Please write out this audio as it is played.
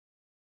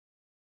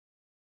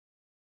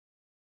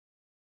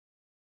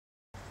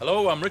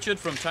Hello, I'm Richard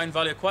from Tyne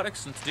Valley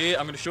Aquatics, and today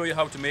I'm going to show you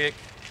how to make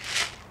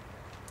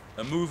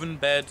a moving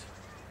bed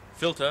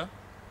filter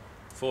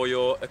for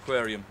your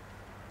aquarium.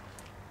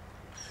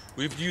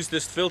 We've used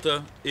this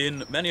filter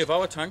in many of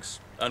our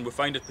tanks, and we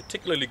find it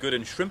particularly good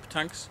in shrimp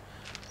tanks.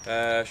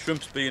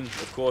 Shrimps being,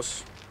 of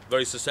course,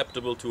 very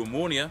susceptible to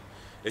ammonia.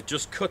 It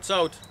just cuts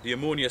out the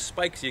ammonia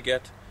spikes you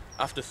get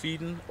after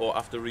feeding or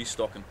after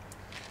restocking.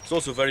 It's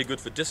also very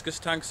good for discus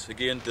tanks.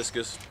 Again,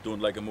 discus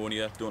don't like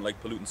ammonia, don't like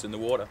pollutants in the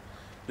water.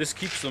 This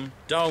keeps them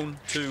down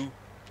to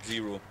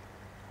 0.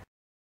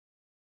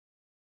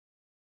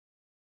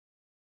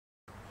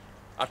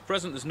 At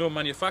present, there's no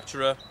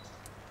manufacturer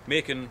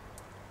making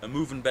a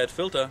moving bed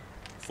filter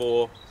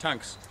for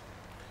tanks.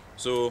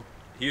 So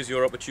here's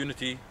your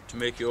opportunity to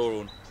make your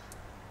own.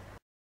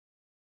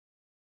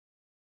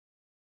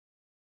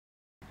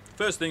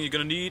 First thing you're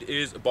going to need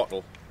is a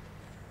bottle.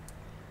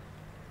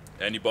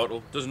 Any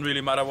bottle, doesn't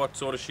really matter what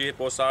sort of shape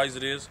or size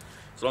it is,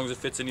 as long as it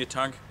fits in your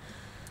tank.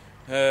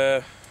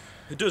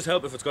 It does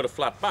help if it's got a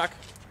flat back.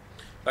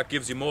 That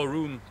gives you more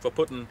room for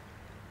putting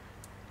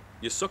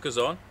your suckers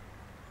on,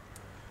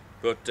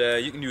 but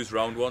you can use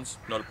round ones,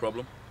 not a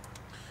problem.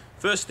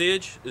 First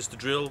stage is to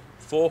drill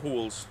 4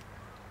 holes.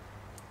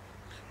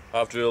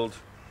 I've drilled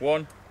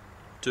 1,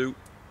 2,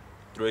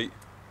 3,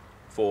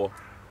 4.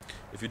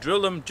 If you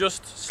drill them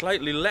just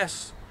slightly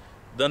less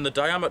than the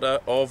diameter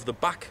of the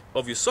back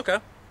of your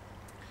sucker,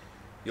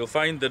 you'll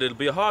find that it'll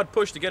be a hard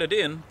push to get it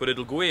in, but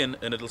it'll go in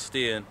and it'll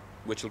stay in,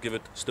 which will give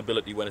it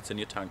stability when it's in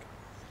your tank.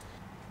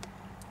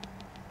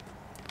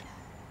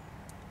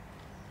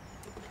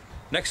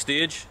 Next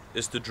stage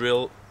is to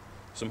drill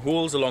some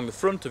holes along the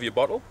front of your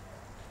bottle.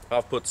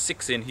 I've put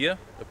 6 in here,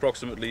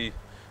 approximately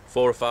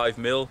 4 or 5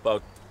 mil,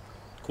 about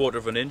 1/4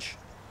 of an inch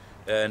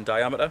in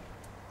diameter.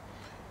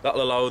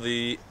 That'll allow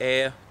the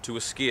air to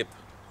escape,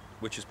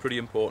 which is pretty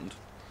important.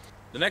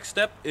 The next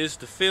step is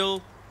to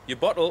fill your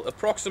bottle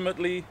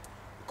approximately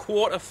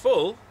 1/4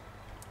 full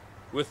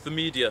with the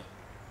media.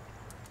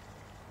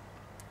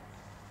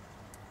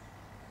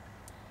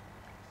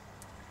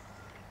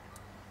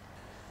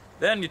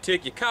 Then you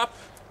take your cap,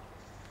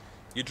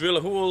 you drill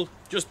a hole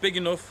just big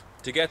enough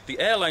to get the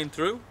air line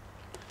through,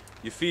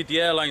 you feed the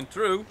air line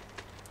through,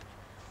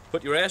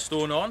 put your air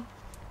stone on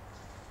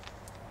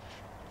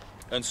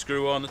and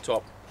screw on the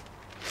top.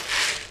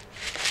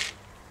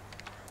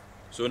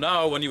 So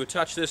now when you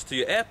attach this to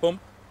your air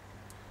pump,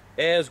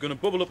 air is going to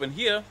bubble up in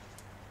here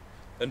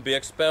and be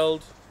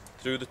expelled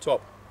through the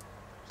top.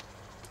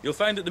 You'll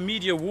find that the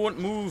media won't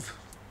move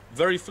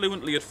very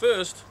fluently at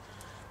first.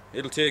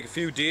 It'll take a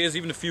few days,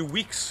 even a few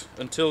weeks,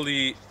 until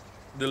the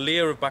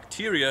layer of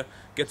bacteria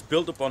gets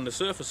built up on the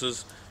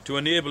surfaces to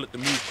enable it to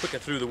move quicker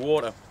through the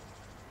water.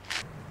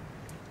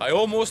 I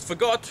almost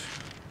forgot,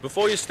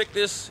 before you stick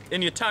this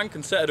in your tank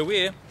and set it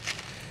away,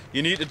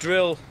 you need to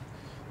drill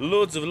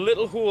loads of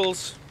little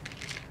holes,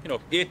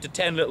 8 to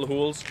 10 little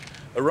holes,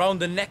 around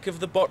the neck of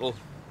the bottle.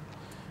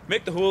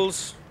 Make the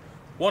holes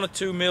 1 or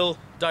 2 mil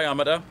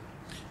diameter,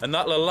 and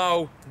that'll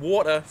allow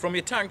water from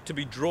your tank to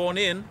be drawn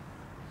in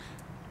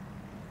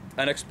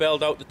and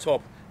expelled out the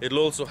top. It'll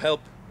also help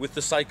with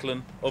the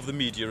cycling of the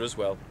media as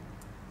well.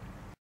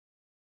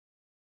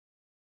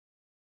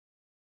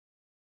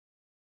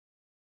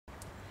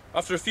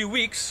 After a few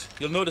weeks,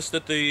 you'll notice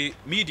that the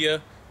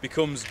media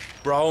becomes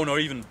brown or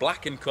even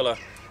black in colour.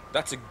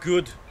 That's a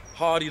good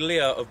hardy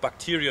layer of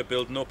bacteria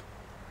building up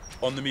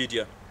on the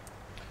media.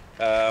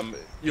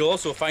 You'll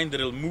also find that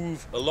it'll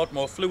move a lot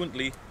more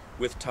fluently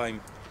with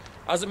time.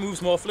 As it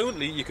moves more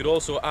fluently, you could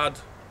also add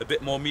a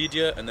bit more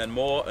media, and then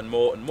more and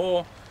more and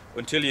more,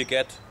 until you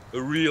get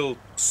a real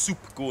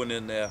soup going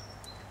in there.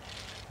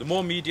 The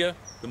more media,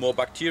 the more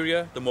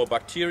bacteria,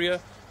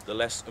 the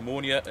less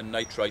ammonia and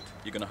nitrite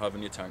you're going to have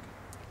in your tank.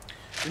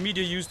 The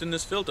media used in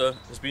this filter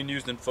has been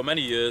used for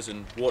many years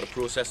in water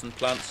processing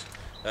plants,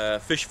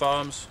 fish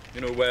farms,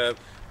 where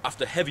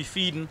after heavy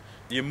feeding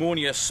the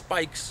ammonia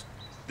spikes.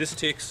 This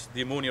takes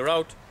the ammonia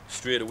out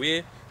straight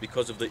away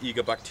because of the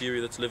eager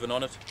bacteria that's living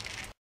on it.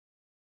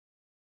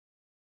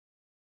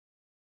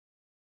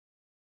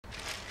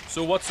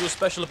 So what's so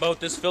special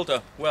about this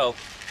filter? Well,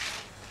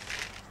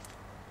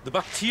 the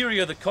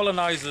bacteria that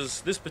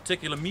colonizes this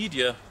particular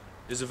media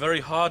is a very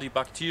hardy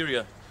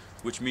bacteria,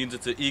 which means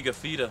it's an eager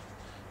feeder.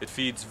 It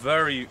feeds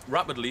very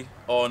rapidly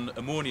on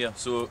ammonia.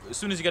 So as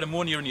soon as you get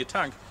ammonia in your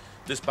tank,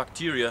 this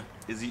bacteria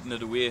is eating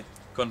it away,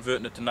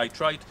 converting it to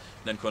nitrite,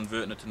 then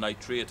converting it to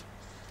nitrate.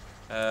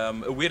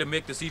 A way to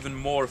make this even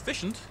more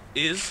efficient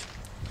is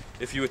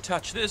if you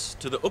attach this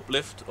to the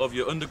uplift of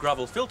your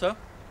undergravel filter.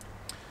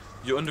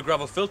 Your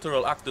undergravel filter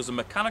will act as a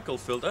mechanical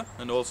filter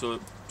and also a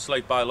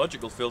slight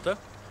biological filter.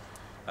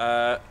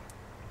 The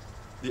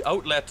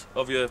outlet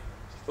of your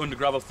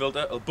undergravel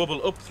filter will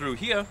bubble up through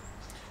here,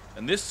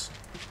 and this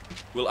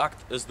will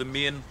act as the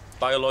main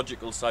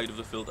biological side of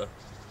the filter.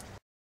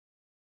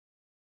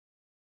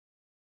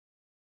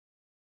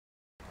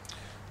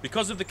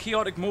 Because of the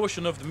chaotic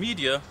motion of the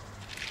media,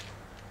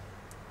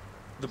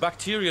 the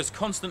bacteria is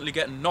constantly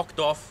getting knocked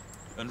off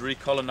and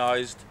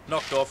recolonized,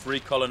 knocked off,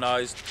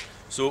 recolonized.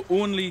 So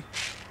only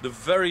the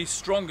very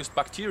strongest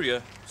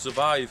bacteria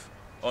survive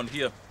on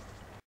here.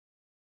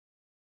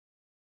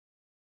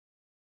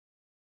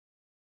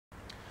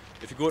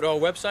 If you go to our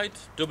website,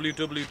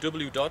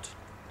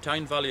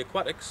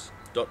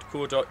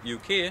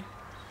 www.tynesvalleyaquatics.co.uk,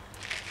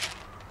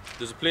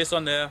 there's a place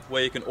on there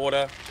where you can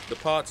order the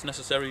parts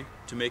necessary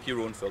to make your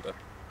own filter.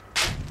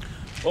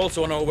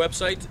 Also on our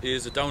website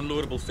is a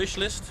downloadable fish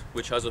list,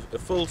 which has a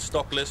full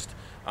stock list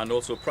and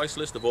also a price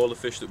list of all the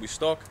fish that we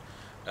stock,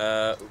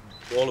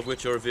 all of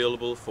which are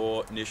available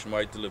for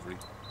nationwide delivery.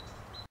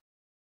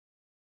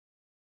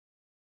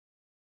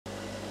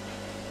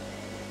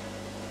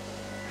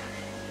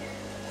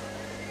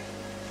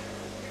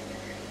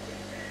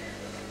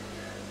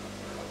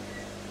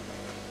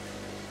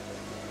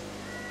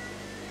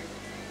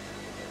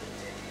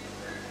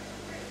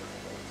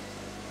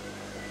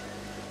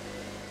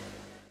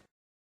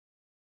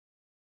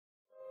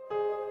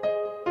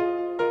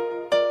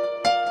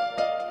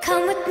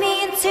 Come with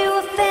me into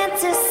a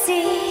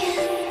fantasy,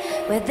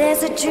 where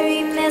there's a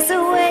dream, there's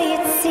a way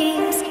it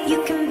seems.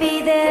 You can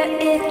be there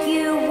if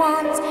you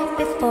want,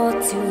 before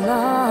too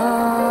long.